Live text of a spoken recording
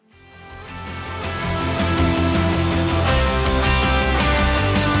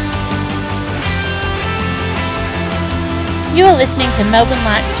You are listening to Melbourne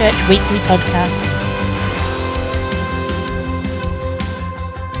Lights Church Weekly Podcast.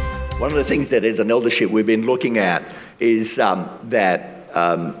 One of the things that as an eldership we've been looking at is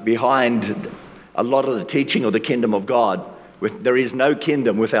that behind a lot of the teaching of the kingdom of God, there is no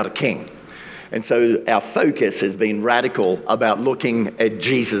kingdom without a king. And so our focus has been radical about looking at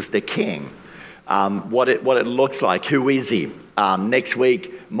Jesus the King, what it looks like, who is he? Next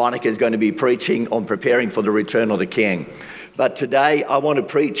week, Monica is going to be preaching on preparing for the return of the King. But today I want to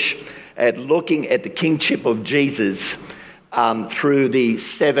preach at looking at the kingship of Jesus through the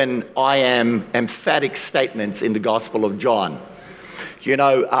 7 I am emphatic statements in the Gospel of John. You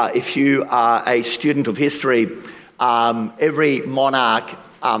know, if you are a student of history, every monarch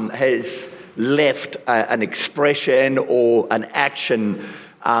has left an expression or an action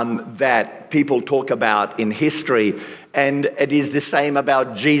that people talk about in history, and it is the same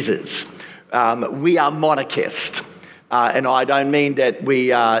about Jesus. We are monarchists, and I don't mean that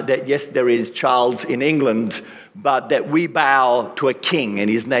that yes, there is Charles in England, but that we bow to a king, and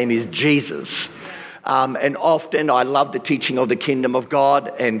his name is Jesus. And often I love the teaching of the kingdom of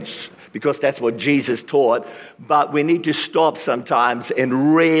God, and because that's what Jesus taught. But we need to stop sometimes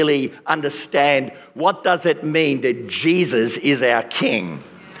and really understand, what does it mean that Jesus is our king?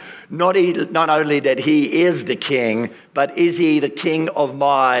 Not only that he is the king, but is he the king of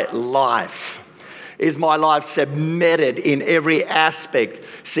my life? Is my life submitted in every aspect?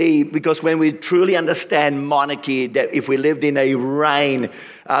 See, because when we truly understand monarchy, that if we lived in a reign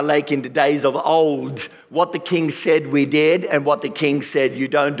like in the days of old, what the king said we did, and what the king said you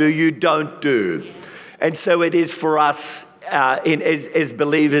don't do, you don't do. And so it is for us as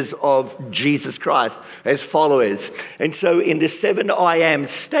believers of Jesus Christ, as followers. And so in the 7 I am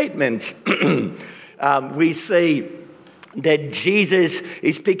statements, we see that Jesus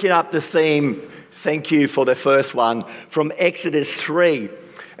is picking up the theme. Thank you for the first one, from Exodus 3.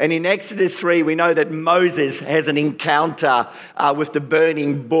 And in Exodus 3, we know that Moses has an encounter with the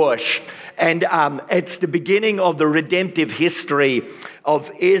burning bush. And it's the beginning of the redemptive history of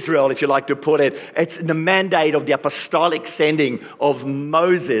Israel, if you like to put it. It's the mandate of the apostolic sending of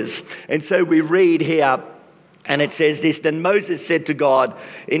Moses. And so we read here, and it says this: Then Moses said to God,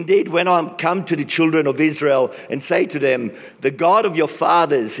 "Indeed, when I come to the children of Israel and say to them, 'The God of your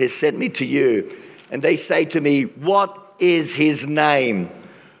fathers has sent me to you,' and they say to me, 'What is his name?'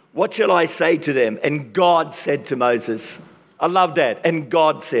 What shall I say to them?' And God said to Moses," I love that, "and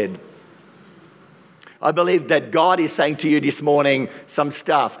God said." I believe that God is saying to you this morning some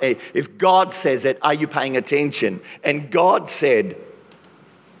stuff. If God says it, are you paying attention? And God said,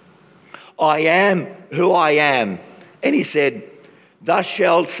 "I am who I am." And he said, "Thus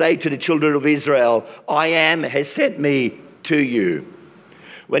shalt say to the children of Israel, 'I am has sent me to you.'"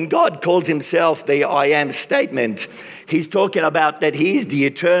 When God calls himself the I am statement, he's talking about that he is the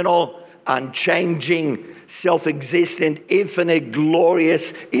eternal, unchanging, self-existent, infinite,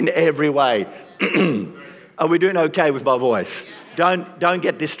 glorious in every way. Are we doing okay with my voice? Don't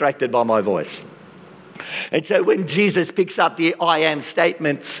get distracted by my voice. And so when Jesus picks up the I am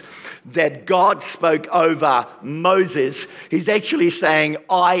statements that God spoke over Moses, he's actually saying,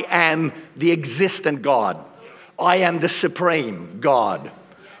 I am the existent God. I am the supreme God.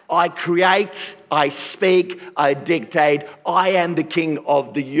 I create, I speak, I dictate. I am the king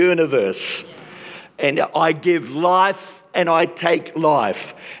of the universe. And I give life and I take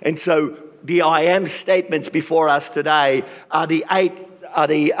life. And so the I am statements before us today are the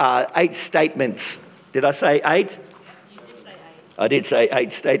eight statements. Did I say 8? You did say 8. I did say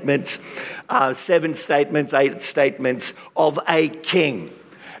 8 statements. 7 statements, 8 statements of a king.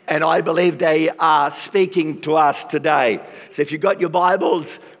 And I believe they are speaking to us today. So if you've got your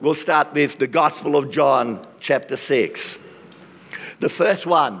Bibles, we'll start with the Gospel of John, chapter 6. The first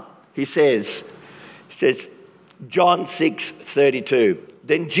one, he says, John 6:32.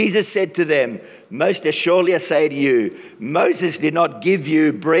 Then Jesus said to them, "Most assuredly I say to you, Moses did not give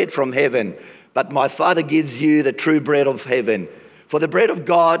you bread from heaven, but my Father gives you the true bread of heaven. For the bread of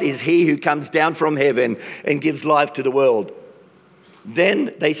God is he who comes down from heaven and gives life to the world."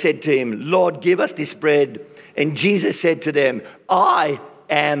 Then they said to him, "Lord, give us this bread." And Jesus said to them, "I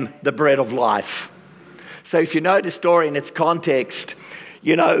am the bread of life." So if you know the story in its context,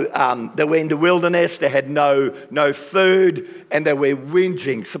 you know, they were in the wilderness, they had no food, and they were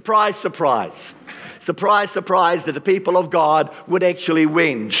whinging. Surprise, surprise. Surprise, surprise that the people of God would actually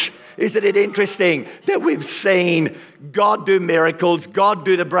whinge. Isn't it interesting that we've seen God do miracles, God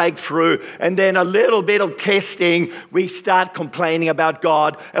do the breakthrough, and then a little bit of testing, we start complaining about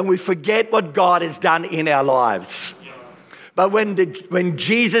God, and we forget what God has done in our lives. But when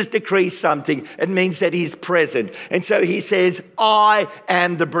Jesus decrees something, it means that he's present. And so he says, I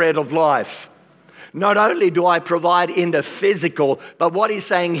am the bread of life. Not only do I provide in the physical, but what he's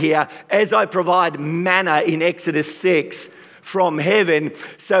saying here, as I provide manna in Exodus 6 from heaven,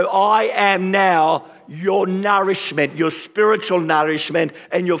 so I am now your nourishment, your spiritual nourishment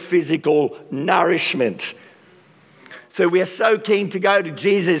and your physical nourishment. So we are so keen to go to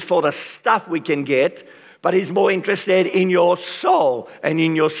Jesus for the stuff we can get, but he's more interested in your soul and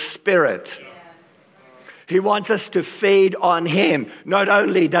in your spirit. He wants us to feed on him. Not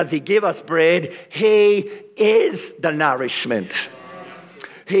only does he give us bread, he is the nourishment.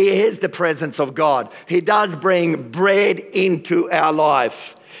 He is the presence of God. He does bring bread into our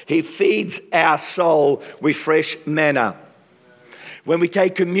life. He feeds our soul with fresh manna. When we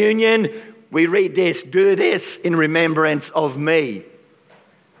take communion, we read this, do this in remembrance of me.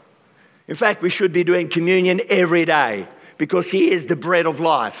 In fact, we should be doing communion every day because he is the bread of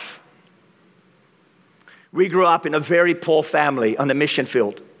life. We grew up in a very poor family on the mission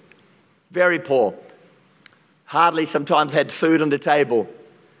field. Very poor. Hardly sometimes had food on the table.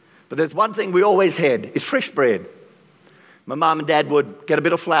 But there's one thing we always had, is fresh bread. My mum and dad would get a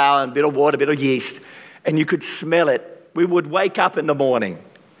bit of flour and a bit of water, a bit of yeast, and you could smell it. We would wake up in the morning,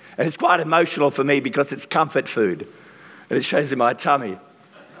 and it's quite emotional for me because it's comfort food, and it shows in my tummy.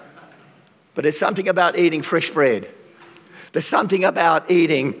 But there's something about eating fresh bread. There's something about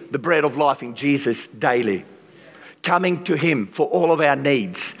eating the bread of life in Jesus daily, coming to him for all of our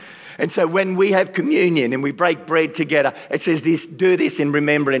needs. And so when we have communion and we break bread together, it says this, do this in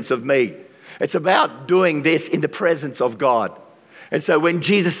remembrance of me. It's about doing this in the presence of God. And so when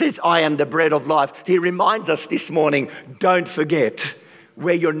Jesus says, I am the bread of life, he reminds us this morning, don't forget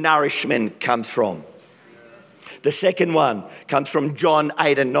where your nourishment comes from. The second one comes from John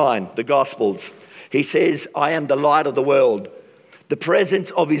 8 and 9, the Gospels. He says, I am the light of the world, the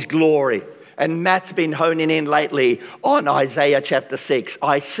presence of his glory. And Matt's been honing in lately on Isaiah chapter 6.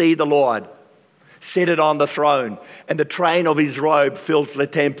 I see the Lord seated on the throne, and the train of his robe fills the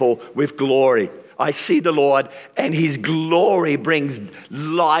temple with glory. I see the Lord, and his glory brings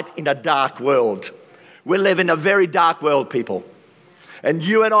light in a dark world. We live in a very dark world, people. And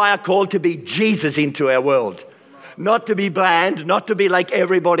you and I are called to be Jesus into our world. Not to be bland, not to be like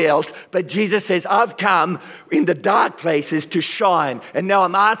everybody else, but Jesus says, I've come in the dark places to shine, and now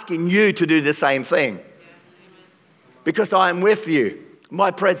I'm asking you to do the same thing. Because I am with you.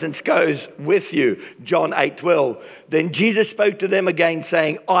 My presence goes with you. John 8:12. Then Jesus spoke to them again,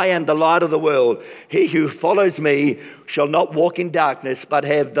 saying, I am the light of the world. He who follows me shall not walk in darkness, but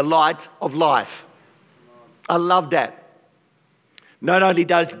have the light of life. I love that. Not only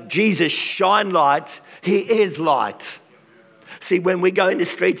does Jesus shine light, he is light. See, when we go in the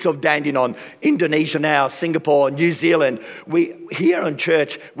streets of Dandenong, Indonesia now, Singapore, New Zealand, we here in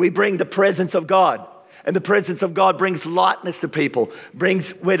church, we bring the presence of God. And the presence of God brings lightness to people,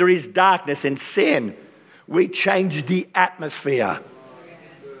 brings where there is darkness and sin. We change the atmosphere.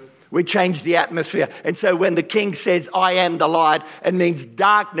 We change the atmosphere. And so when the King says, I am the light, it means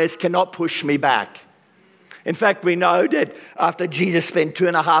darkness cannot push me back. In fact, we know that after Jesus spent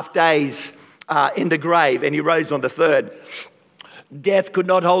 2.5 days in the grave and he rose on the third, death could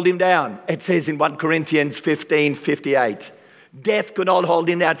not hold him down. It says in 1 Corinthians 15:58. Death could not hold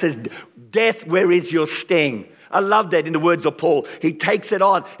him down. It says, death, where is your sting? I love that in the words of Paul. He takes it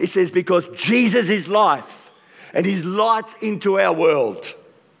on. He says, because Jesus is life and he's light into our world.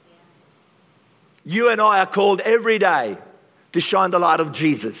 You and I are called every day to shine the light of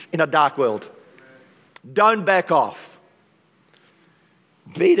Jesus in a dark world. Don't back off.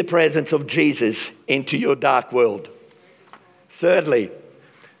 Be the presence of Jesus into your dark world. Thirdly,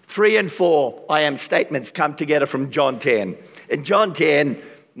 3 and 4 I am statements come together from John 10. And John 10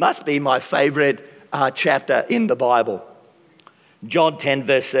 must be my favorite chapter in the Bible. John 10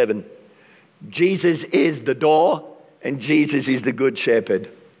 verse 7. Jesus is the door and Jesus is the good shepherd.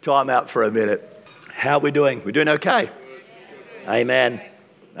 Time out for a minute. How are we doing? We're doing okay? Amen.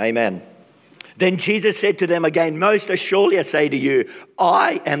 Amen. Then Jesus said to them again, most assuredly I say to you,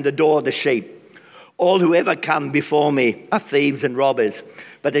 I am the door of the sheep. All who ever come before me are thieves and robbers,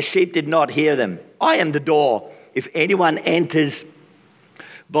 but the sheep did not hear them. I am the door. If anyone enters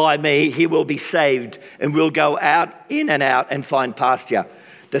by me, he will be saved and will go out, in and out, and find pasture.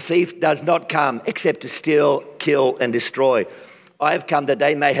 The thief does not come except to steal, kill, and destroy. I have come that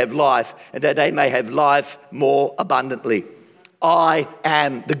they may have life, and that they may have life more abundantly. I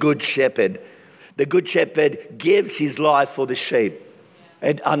am the good shepherd. The good shepherd gives his life for the sheep.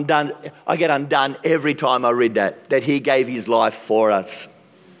 And I get undone every time I read that he gave his life for us.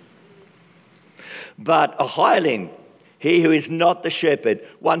 But a hireling, He who is not the shepherd,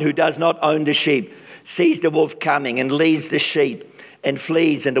 one who does not own the sheep, sees the wolf coming and leads the sheep and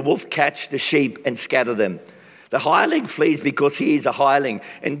flees, and the wolf catch the sheep and scatter them. The hireling flees because he is a hireling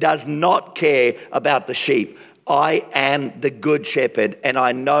and does not care about the sheep. I am the good shepherd and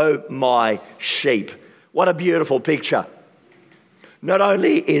I know my sheep. What a beautiful picture. Not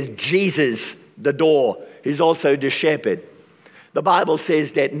only is Jesus the door, he's also the shepherd. The Bible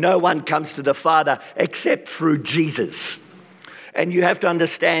says that no one comes to the Father except through Jesus. And you have to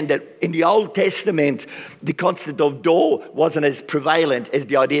understand that in the Old Testament, the concept of door wasn't as prevalent as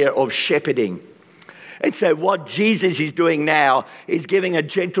the idea of shepherding. And so what Jesus is doing now is giving a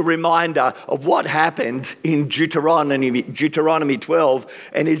gentle reminder of what happened in Deuteronomy 12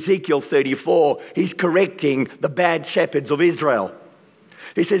 and Ezekiel 34. He's correcting the bad shepherds of Israel.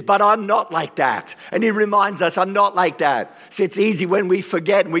 He says, but I'm not like that. And he reminds us, I'm not like that. See, it's easy when we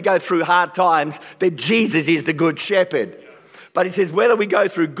forget and we go through hard times that Jesus is the good shepherd. But he says, whether we go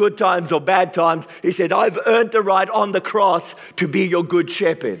through good times or bad times, he said, I've earned the right on the cross to be your good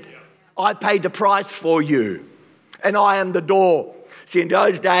shepherd. I paid the price for you, and I am the door. See, in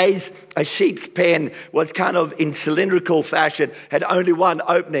those days, a sheep's pen was kind of in cylindrical fashion, had only one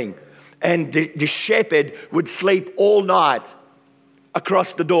opening, and the shepherd would sleep all night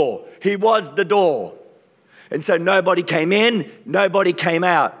across the door. He was the door. And so nobody came in, nobody came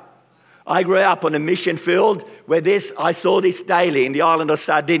out. I grew up on a mission field where I saw this daily in the island of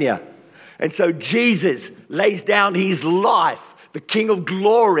Sardinia. And so Jesus lays down his life, the King of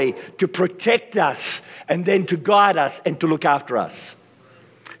glory, to protect us and then to guide us and to look after us.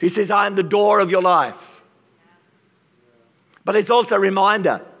 He says, I am the door of your life. But it's also a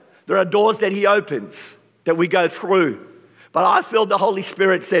reminder, there are doors that he opens that we go through. But I feel the Holy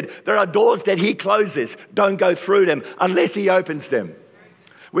Spirit said, there are doors that he closes. Don't go through them unless he opens them.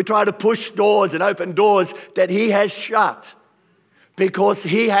 We try to push doors and open doors that he has shut, because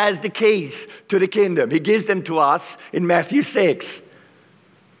he has the keys to the kingdom. He gives them to us in Matthew 6.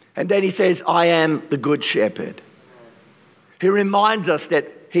 And then he says, I am the good shepherd. He reminds us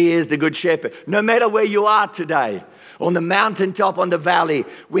that he is the good shepherd. No matter where you are today, on the mountaintop, on the valley,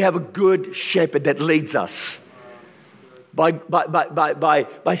 we have a good shepherd that leads us by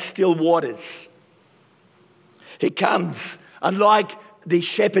still waters. He comes, unlike the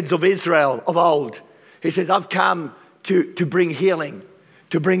shepherds of Israel of old. He says, I've come to bring healing,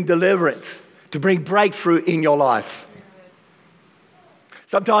 to bring deliverance, to bring breakthrough in your life.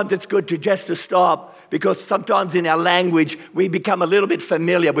 Sometimes it's good to stop, because sometimes in our language we become a little bit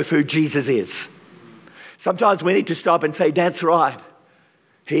familiar with who Jesus is. Sometimes we need to stop and say, that's right.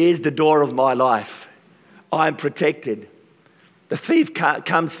 He is the door of my life. I'm protected. The thief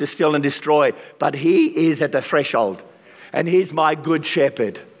comes to steal and destroy, but he is at the threshold. And he's my good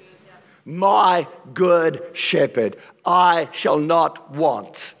shepherd. My good shepherd. I shall not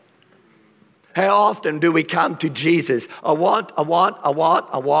want. How often do we come to Jesus? I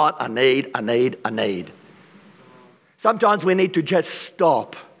need. Sometimes we need to just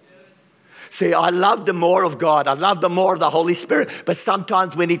stop. See, I love the more of God. I love the more of the Holy Spirit. But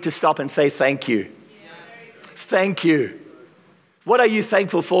sometimes we need to stop and say, thank you. Thank you. What are you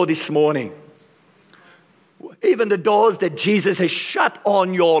thankful for this morning? Even the doors that Jesus has shut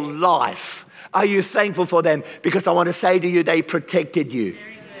on your life, are you thankful for them? Because I want to say to you, they protected you.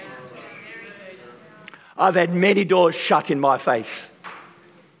 I've had many doors shut in my face.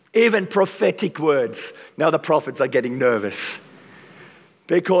 Even prophetic words. Now the prophets are getting nervous.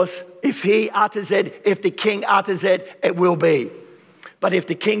 Because if he utters it, if the king utters it, it will be. But if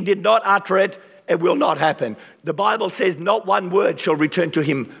the king did not utter it, it will not happen. The Bible says not one word shall return to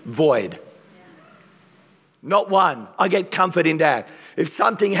him void. Not one. I get comfort in that. If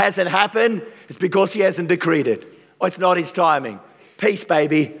something hasn't happened, it's because he hasn't decreed it. Or it's not his timing. Peace,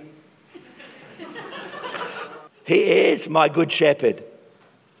 baby. He is my good shepherd.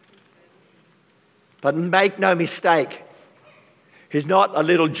 But make no mistake, he's not a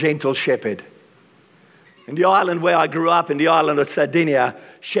little gentle shepherd. In the island where I grew up, in the island of Sardinia,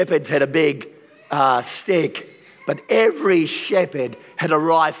 shepherds had a big stick, but every shepherd had a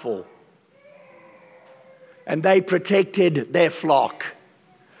rifle. And they protected their flock.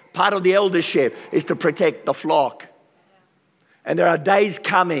 Part of the eldership is to protect the flock. And there are days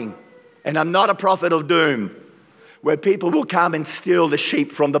coming, and I'm not a prophet of doom, where people will come and steal the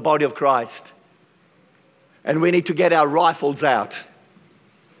sheep from the body of Christ. And we need to get our rifles out.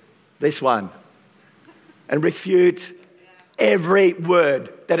 This one. And refute every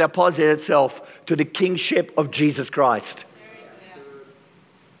word that opposes itself to the kingship of Jesus Christ.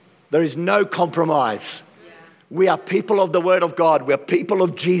 There is no compromise. We are people of the Word of God. We're people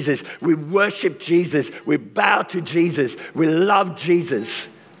of Jesus. We worship Jesus. We bow to Jesus. We love Jesus.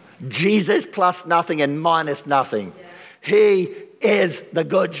 Jesus plus nothing and minus nothing. He is the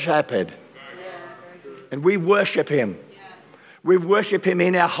Good Shepherd. And we worship Him. We worship Him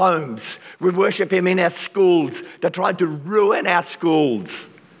in our homes. We worship Him in our schools. They tried to ruin our schools.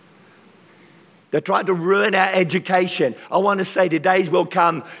 They tried to ruin our education. I want to say the days will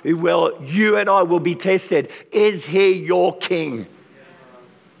come where you and I will be tested. Is He your King?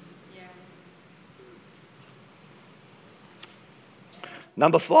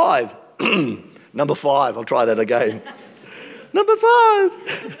 Number 5. Number 5. I'll try that again. Number 5.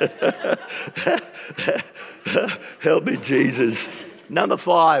 Help me, Jesus. Number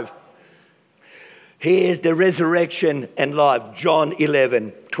 5. He is the resurrection and life. John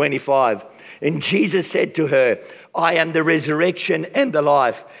 11:25. And Jesus said to her, I am the resurrection and the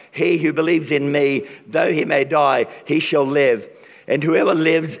life. He who believes in me, though he may die, he shall live. And whoever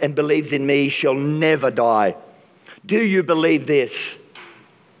lives and believes in me shall never die. Do you believe this?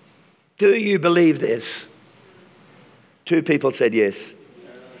 Do you believe this? 2 people said yes.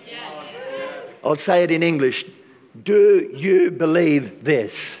 Yes. I'll say it in English. Do you believe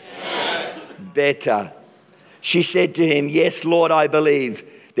this? Yes. Better. She said to him, yes, Lord, I believe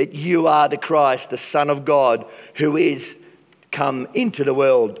that you are the Christ, the Son of God, who is come into the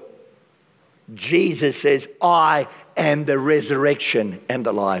world. Jesus says, I am the resurrection and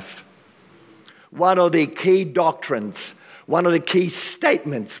the life. One of the key doctrines, one of the key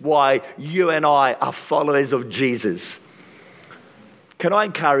statements why you and I are followers of Jesus. Can I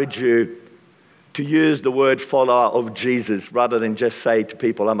encourage you to use the word follower of Jesus rather than just say to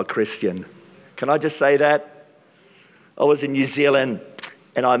people, I'm a Christian? Can I just say that? I was in New Zealand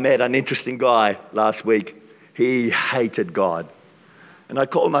and I met an interesting guy last week. He hated God. And I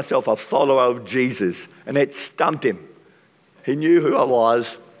called myself a follower of Jesus. And it stumped him. He knew who I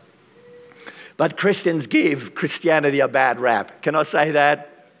was. But Christians give Christianity a bad rap. Can I say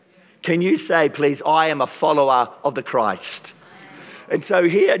that? Can you say, please, I am a follower of the Christ? And so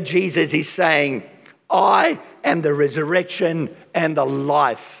here Jesus is saying, I am the resurrection and the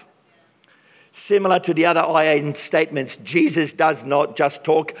life. Similar to the other I am statements, Jesus does not just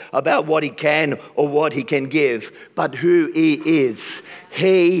talk about what he can or what he can give, but who he is.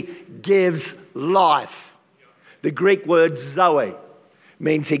 He gives life. The Greek word zoe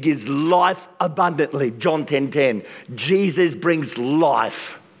means he gives life abundantly. John 10:10. Jesus brings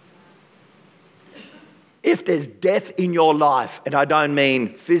life. If there's death in your life, and I don't mean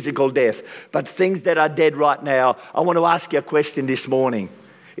physical death, but things that are dead right now, I want to ask you a question this morning.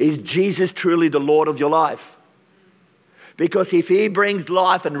 Is Jesus truly the Lord of your life? Because if he brings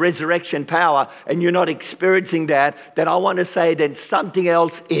life and resurrection power and you're not experiencing that, then I want to say that something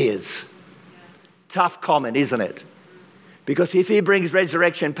else is. Tough comment, isn't it? Because if he brings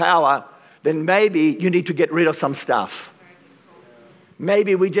resurrection power, then maybe you need to get rid of some stuff.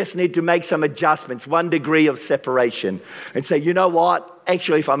 Maybe we just need to make some adjustments, 1 degree of separation, and say, you know what?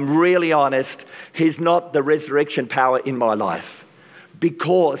 Actually, if I'm really honest, he's not the resurrection power in my life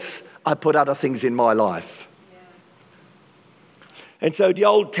because I put other things in my life. And so the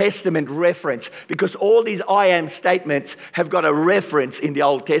Old Testament reference, because all these I am statements have got a reference in the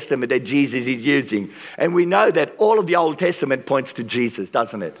Old Testament that Jesus is using. And we know that all of the Old Testament points to Jesus,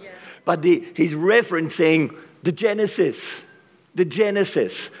 doesn't it? Yeah. But he's referencing the Genesis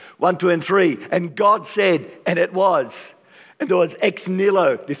 1, 2, and 3. And God said, and it was. And there was ex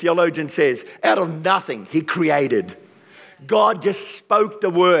nihilo, the theologian says, out of nothing he created. God just spoke the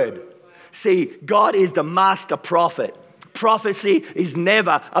word. See, God is the master prophet. Prophecy is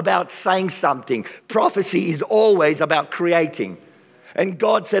never about saying something. Prophecy is always about creating. And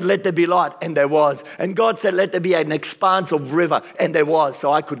God said, let there be light, and there was. And God said, let there be an expanse of river, and there was,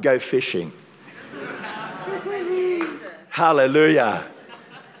 so I could go fishing. Hallelujah.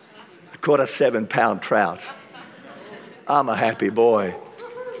 I caught a 7-pound trout. I'm a happy boy.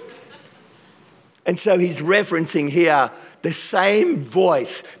 And so he's referencing here the same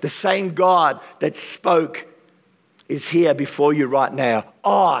voice, the same God that spoke is here before you right now.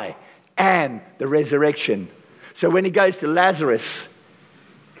 I am the resurrection. So when he goes to Lazarus,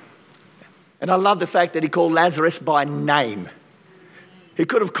 and I love the fact that he called Lazarus by name. He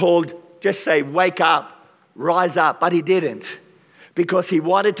could have called, just say, wake up, rise up, but he didn't. Because he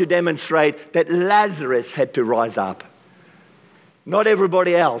wanted to demonstrate that Lazarus had to rise up. Not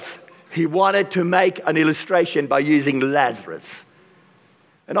everybody else. He wanted to make an illustration by using Lazarus.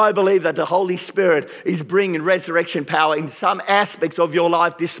 And I believe that the Holy Spirit is bringing resurrection power in some aspects of your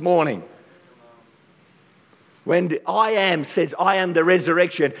life this morning. When I am says, I am the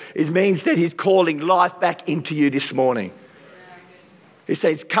resurrection, it means that he's calling life back into you this morning. He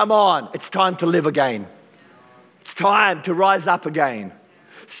says, come on, it's time to live again. It's time to rise up again.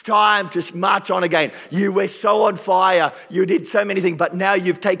 It's time to march on again. You were so on fire. You did so many things, but now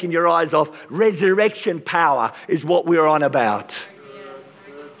you've taken your eyes off. Resurrection power is what we're on about.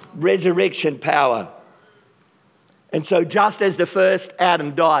 Resurrection power. And so just as the first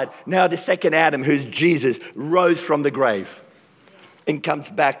Adam died, now the second Adam, who's Jesus, rose from the grave and comes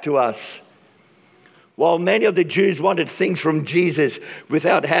back to us. While many of the Jews wanted things from Jesus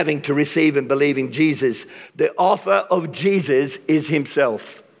without having to receive and believe in Jesus, the offer of Jesus is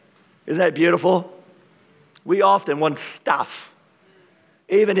himself. Isn't that beautiful? We often want stuff,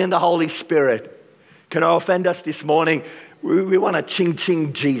 even in the Holy Spirit. Can I offend us this morning? We want a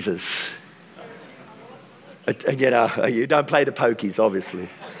ching-ching Jesus. You don't play the pokies, obviously.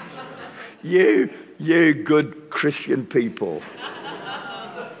 You good Christian people.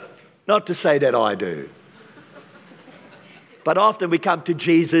 Not to say that I do. But often we come to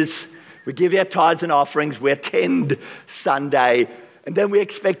Jesus, we give our tithes and offerings, we attend Sunday, and then we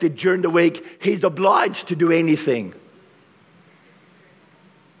expect that during the week he's obliged to do anything.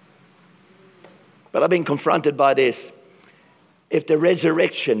 But I've been confronted by this. If the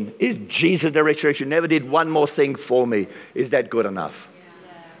resurrection is Jesus, the resurrection never did one more thing for me, is that good enough?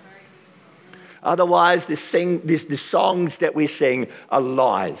 Otherwise, the songs that we sing are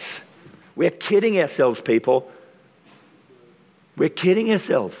lies. We're kidding ourselves, people. We're kidding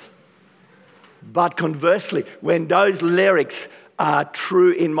ourselves. But conversely, when those lyrics are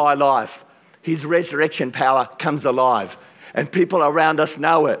true in my life, his resurrection power comes alive. And people around us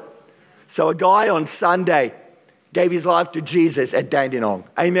know it. So a guy on Sunday gave his life to Jesus at Dandenong.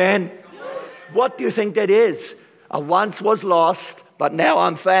 Amen? What do you think that is? I once was lost, but now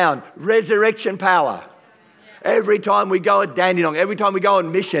I'm found. Resurrection power. Every time we go at Dandenong, every time we go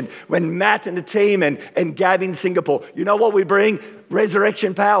on mission, when Matt and the team and Gab in Singapore, you know what we bring?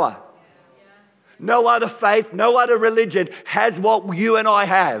 Resurrection power. No other faith, no other religion has what you and I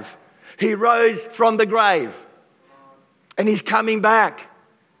have. He rose from the grave and he's coming back.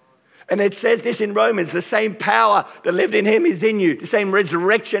 And it says this in Romans, the same power that lived in him is in you. The same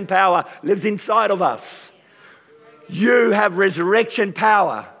resurrection power lives inside of us. You have resurrection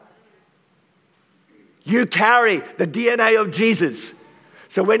power. You carry the DNA of Jesus.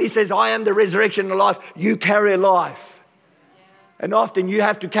 So when he says, I am the resurrection and life, you carry life. And often you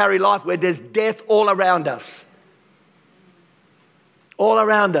have to carry life where there's death all around us. All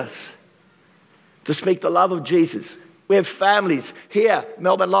around us. To speak the love of Jesus. We have families here,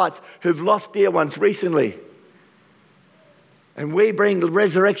 Melbourne Lights, who've lost dear ones recently. And we bring the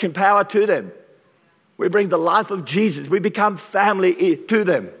resurrection power to them. We bring the life of Jesus. We become family to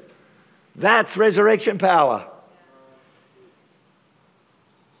them. That's resurrection power.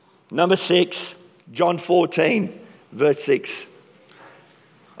 Number 6, John 14, verse 6.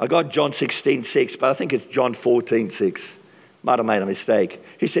 I got John 16:6, but I think it's John 14:6. Might have made a mistake.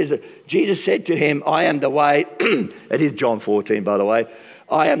 He says, Jesus said to him, I am the way. It is John 14, by the way.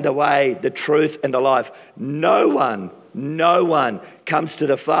 I am the way, the truth, and the life. No one comes to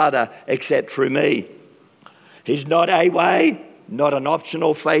the Father except through me. He's not a way, not an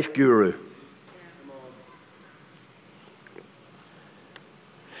optional faith guru.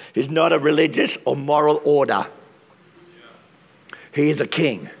 He's not a religious or moral order. He is a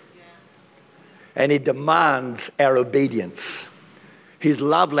king. And he demands our obedience. His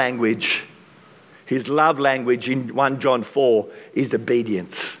love language in 1 John 4 is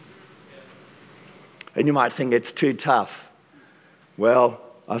obedience. And you might think it's too tough. Well,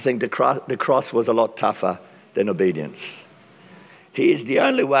 I think the cross was a lot tougher than obedience. He is the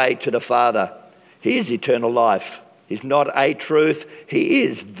only way to the Father. He is eternal life. He's not a truth. He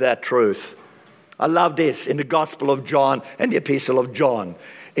is the truth. I love this in the Gospel of John and the Epistle of John.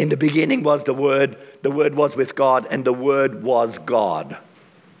 In the beginning was the Word was with God, and the Word was God.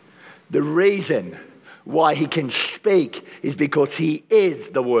 The reason why he can speak is because he is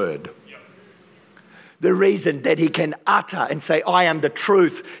the Word. The reason that he can utter and say, I am the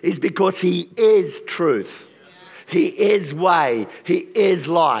truth, is because he is truth. He is way. He is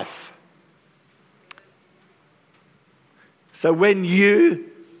life. So when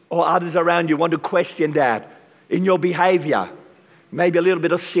you or others around you want to question that in your behavior, maybe a little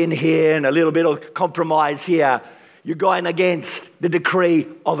bit of sin here and a little bit of compromise here, you're going against the decree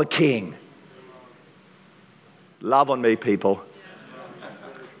of a king. Love on me, people.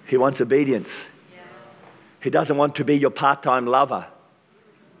 He wants obedience. He doesn't want to be your part-time lover.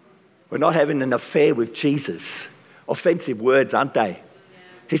 We're not having an affair with Jesus. Offensive words, aren't they?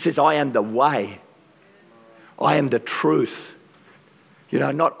 He says, I am the way. I am the truth.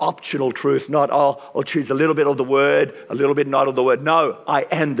 Not optional truth, not, I'll choose a little bit of the word, a little bit not of the word. No, I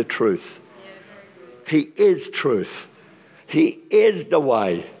am the truth. He is truth. He is the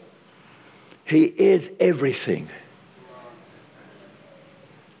way. He is everything.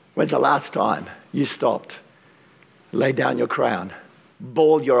 When's the last time you stopped, laid down your crown,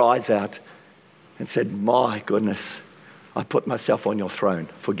 bawled your eyes out, and said, my goodness, I put myself on your throne.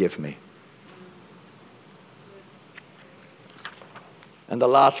 Forgive me. And the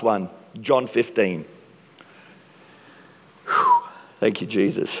last one, John 15. Whew, thank you,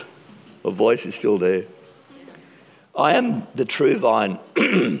 Jesus. My voice is still there. I am the true vine,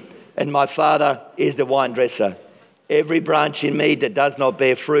 and my Father is the vine dresser. Every branch in me that does not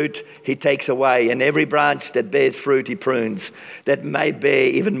bear fruit, he takes away. And every branch that bears fruit, he prunes, that may bear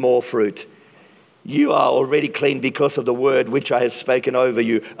even more fruit. You are already clean because of the word which I have spoken over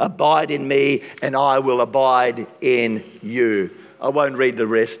you. Abide in me, and I will abide in you. I won't read the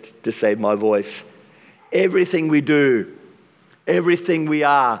rest to save my voice. Everything we do, everything we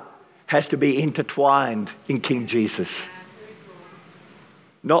are, has to be intertwined in King Jesus.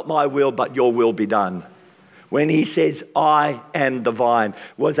 Not my will, but your will be done. When he says, I am the vine,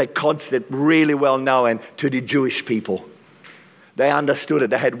 was a concept really well known to the Jewish people. They understood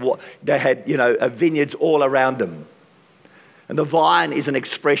it. They had vineyards all around them. And the vine is an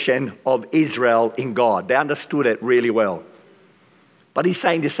expression of Israel in God. They understood it really well. But he's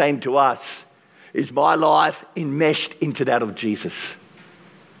saying the same to us. Is my life enmeshed into that of Jesus?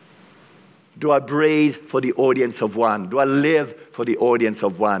 Do I breathe for the audience of one? Do I live for the audience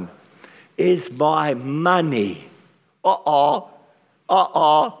of one? Is my money,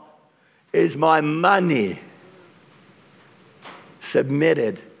 is my money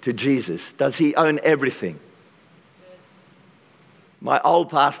submitted to Jesus? Does he own everything? My old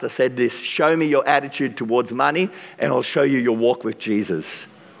pastor said this, show me your attitude towards money and I'll show you your walk with Jesus.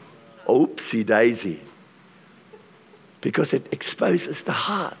 Oopsie daisy. Because it exposes the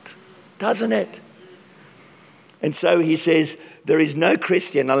heart, doesn't it? And so he says, there is no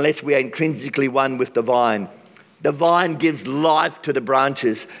Christian unless we are intrinsically one with the vine. The vine gives life to the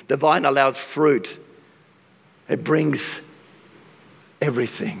branches. The vine allows fruit. It brings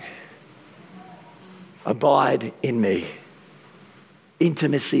everything. Abide in me.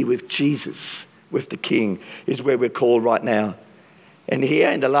 Intimacy with Jesus, with the King, is where we're called right now. And here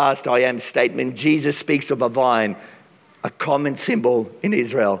in the last I am statement, Jesus speaks of a vine, a common symbol in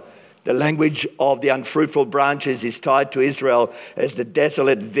Israel. The language of the unfruitful branches is tied to Israel as the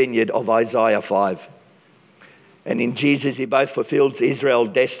desolate vineyard of Isaiah 5. And in Jesus, he both fulfills Israel's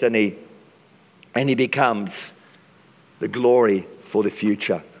destiny and he becomes the glory for the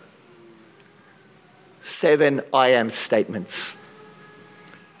future. 7 I am statements.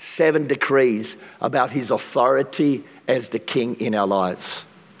 7 decrees about his authority as the King in our lives.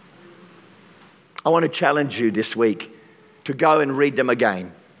 I want to challenge you this week to go and read them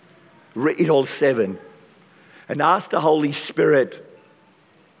again. Read all 7 and ask the Holy Spirit,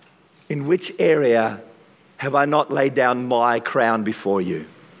 in which area have I not laid down my crown before you?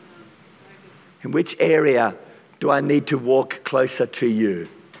 In which area do I need to walk closer to you?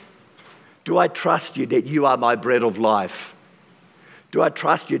 Do I trust you that you are my bread of life? Do I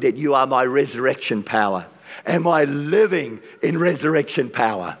trust you that you are my resurrection power? Am I living in resurrection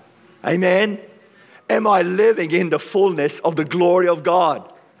power? Amen? Am I living in the fullness of the glory of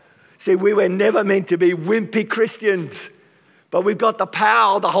God? See, we were never meant to be wimpy Christians, but we've got the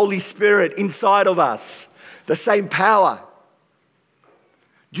power of the Holy Spirit inside of us, the same power.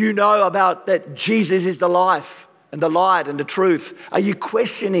 Do you know about that Jesus is the life and the light and the truth? Are you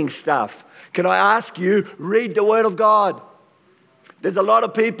questioning stuff? Can I ask you, read the Word of God. There's a lot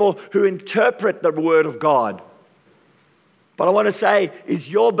of people who interpret the Word of God. But I want to say, is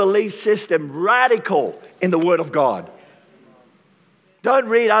your belief system radical in the Word of God? Don't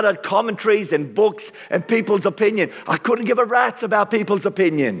read other commentaries and books and people's opinion. I couldn't give a rat's about people's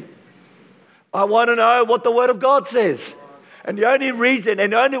opinion. I want to know what the Word of God says. And the only reason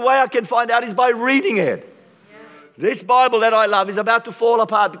and the only way I can find out is by reading it. This Bible that I love is about to fall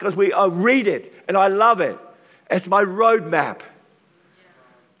apart because I read it and I love it. It's my roadmap.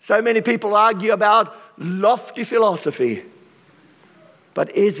 So many people argue about lofty philosophy.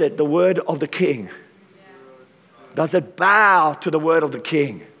 But is it the word of the King? Does it bow to the word of the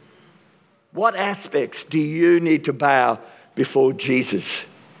King? What aspects do you need to bow before Jesus?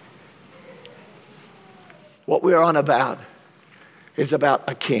 What we're on about is about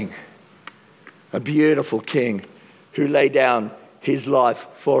a king, a beautiful king who laid down his life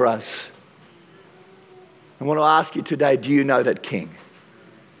for us. I want to ask you today, do you know that king?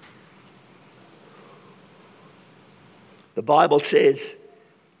 The Bible says,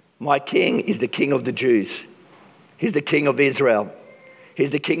 my king is the king of the Jews. He's the king of Israel.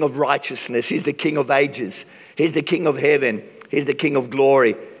 He's the king of righteousness. He's the king of ages. He's the king of heaven. He's the king of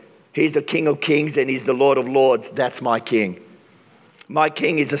glory. He's the king of kings and he's the Lord of lords. That's my king. My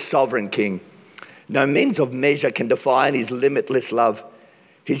king is a sovereign king. No means of measure can define his limitless love.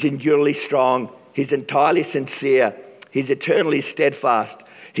 He's endurably strong. He's entirely sincere. He's eternally steadfast.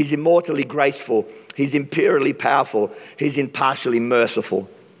 He's immortally graceful. He's imperially powerful. He's impartially merciful.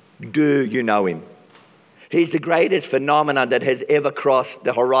 Do you know him? He's the greatest phenomenon that has ever crossed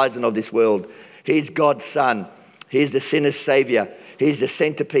the horizon of this world. He's God's son. He's the sinner's savior. He's the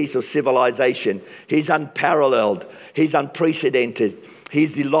centerpiece of civilization. He's unparalleled. He's unprecedented.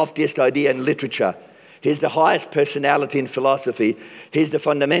 He's the loftiest idea in literature. He's the highest personality in philosophy. He's the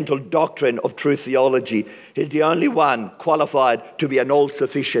fundamental doctrine of true theology. He's the only one qualified to be an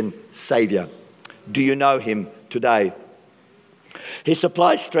all-sufficient savior. Do you know him today? He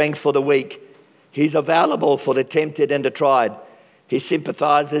supplies strength for the weak. He's available for the tempted and the tried. He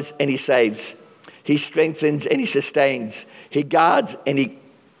sympathizes and he saves. He strengthens and he sustains. He guards and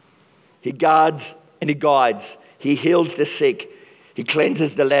he guides. He heals the sick. He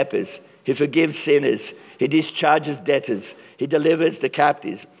cleanses the lepers. He forgives sinners. He discharges debtors. He delivers the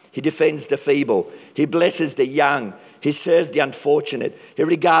captives. He defends the feeble. He blesses the young. He serves the unfortunate. He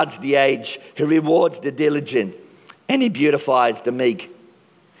regards the aged. He rewards the diligent. And he beautifies the meek.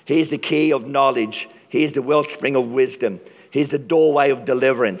 He is the key of knowledge. He is the wellspring of wisdom. He is the doorway of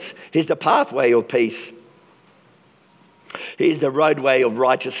deliverance. He is the pathway of peace. He is the roadway of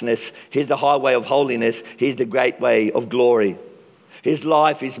righteousness. He is the highway of holiness. He is the gateway of glory. His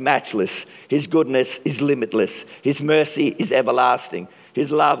life is matchless. His goodness is limitless. His mercy is everlasting.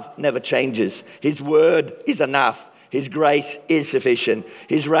 His love never changes. His word is enough. His grace is sufficient.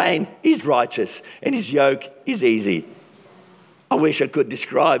 His reign is righteous. And his yoke is easy. I wish I could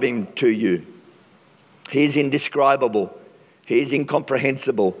describe him to you. He is indescribable. He is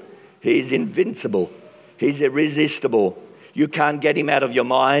incomprehensible. He is invincible. He's irresistible. You can't get him out of your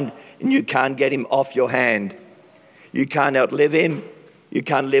mind and you can't get him off your hand. You can't outlive him. You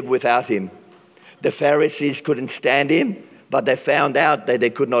can't live without him. The Pharisees couldn't stand him, but they found out that they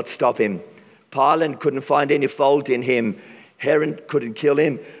could not stop him. Pilate couldn't find any fault in him. Herod couldn't kill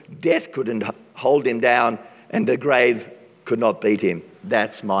him. Death couldn't hold him down. And the grave could not beat him.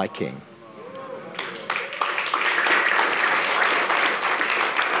 That's my king.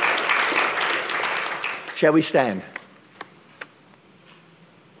 Shall we stand?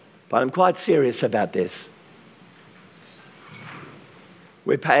 But I'm quite serious about this.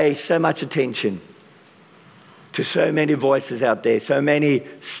 We pay so much attention to so many voices out there, so many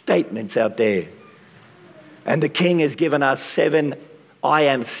statements out there. And the King has given us 7 I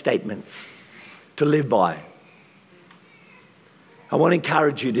am statements to live by. I want to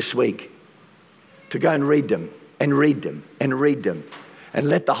encourage you this week to go and read them and read them and read them and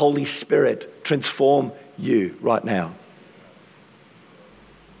let the Holy Spirit transform you right now.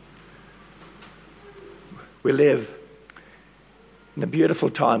 We live in a beautiful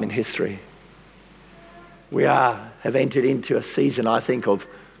time in history. We have entered into a season, I think, of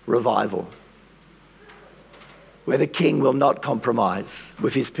revival, where the King will not compromise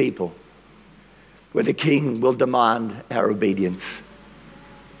with his people, where the King will demand our obedience,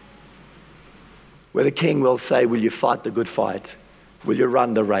 where the King will say, will you fight the good fight? Will you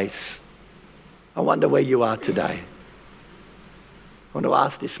run the race? I wonder where you are today. I want to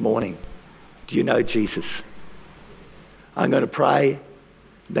ask this morning, do you know Jesus? I'm going to pray,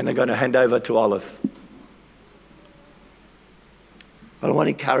 then I'm going to hand over to Olive. But I want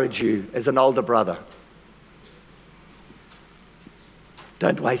to encourage you as an older brother.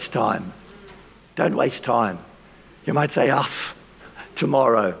 Don't waste time. Don't waste time. You might say,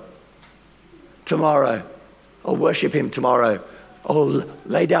 tomorrow. I'll worship him tomorrow. I'll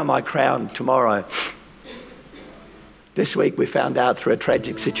lay down my crown tomorrow. This week we found out through a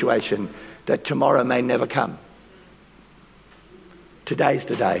tragic situation that tomorrow may never come. Today's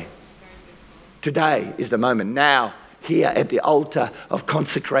the day. Today is the moment. Now, here at the altar of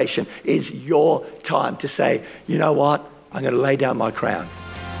consecration is your time to say, you know what? I'm going to lay down my crown.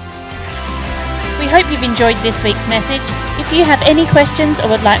 We hope you've enjoyed this week's message. If you have any questions or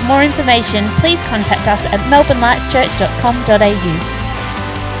would like more information, please contact us at melbournelightschurch.com.au.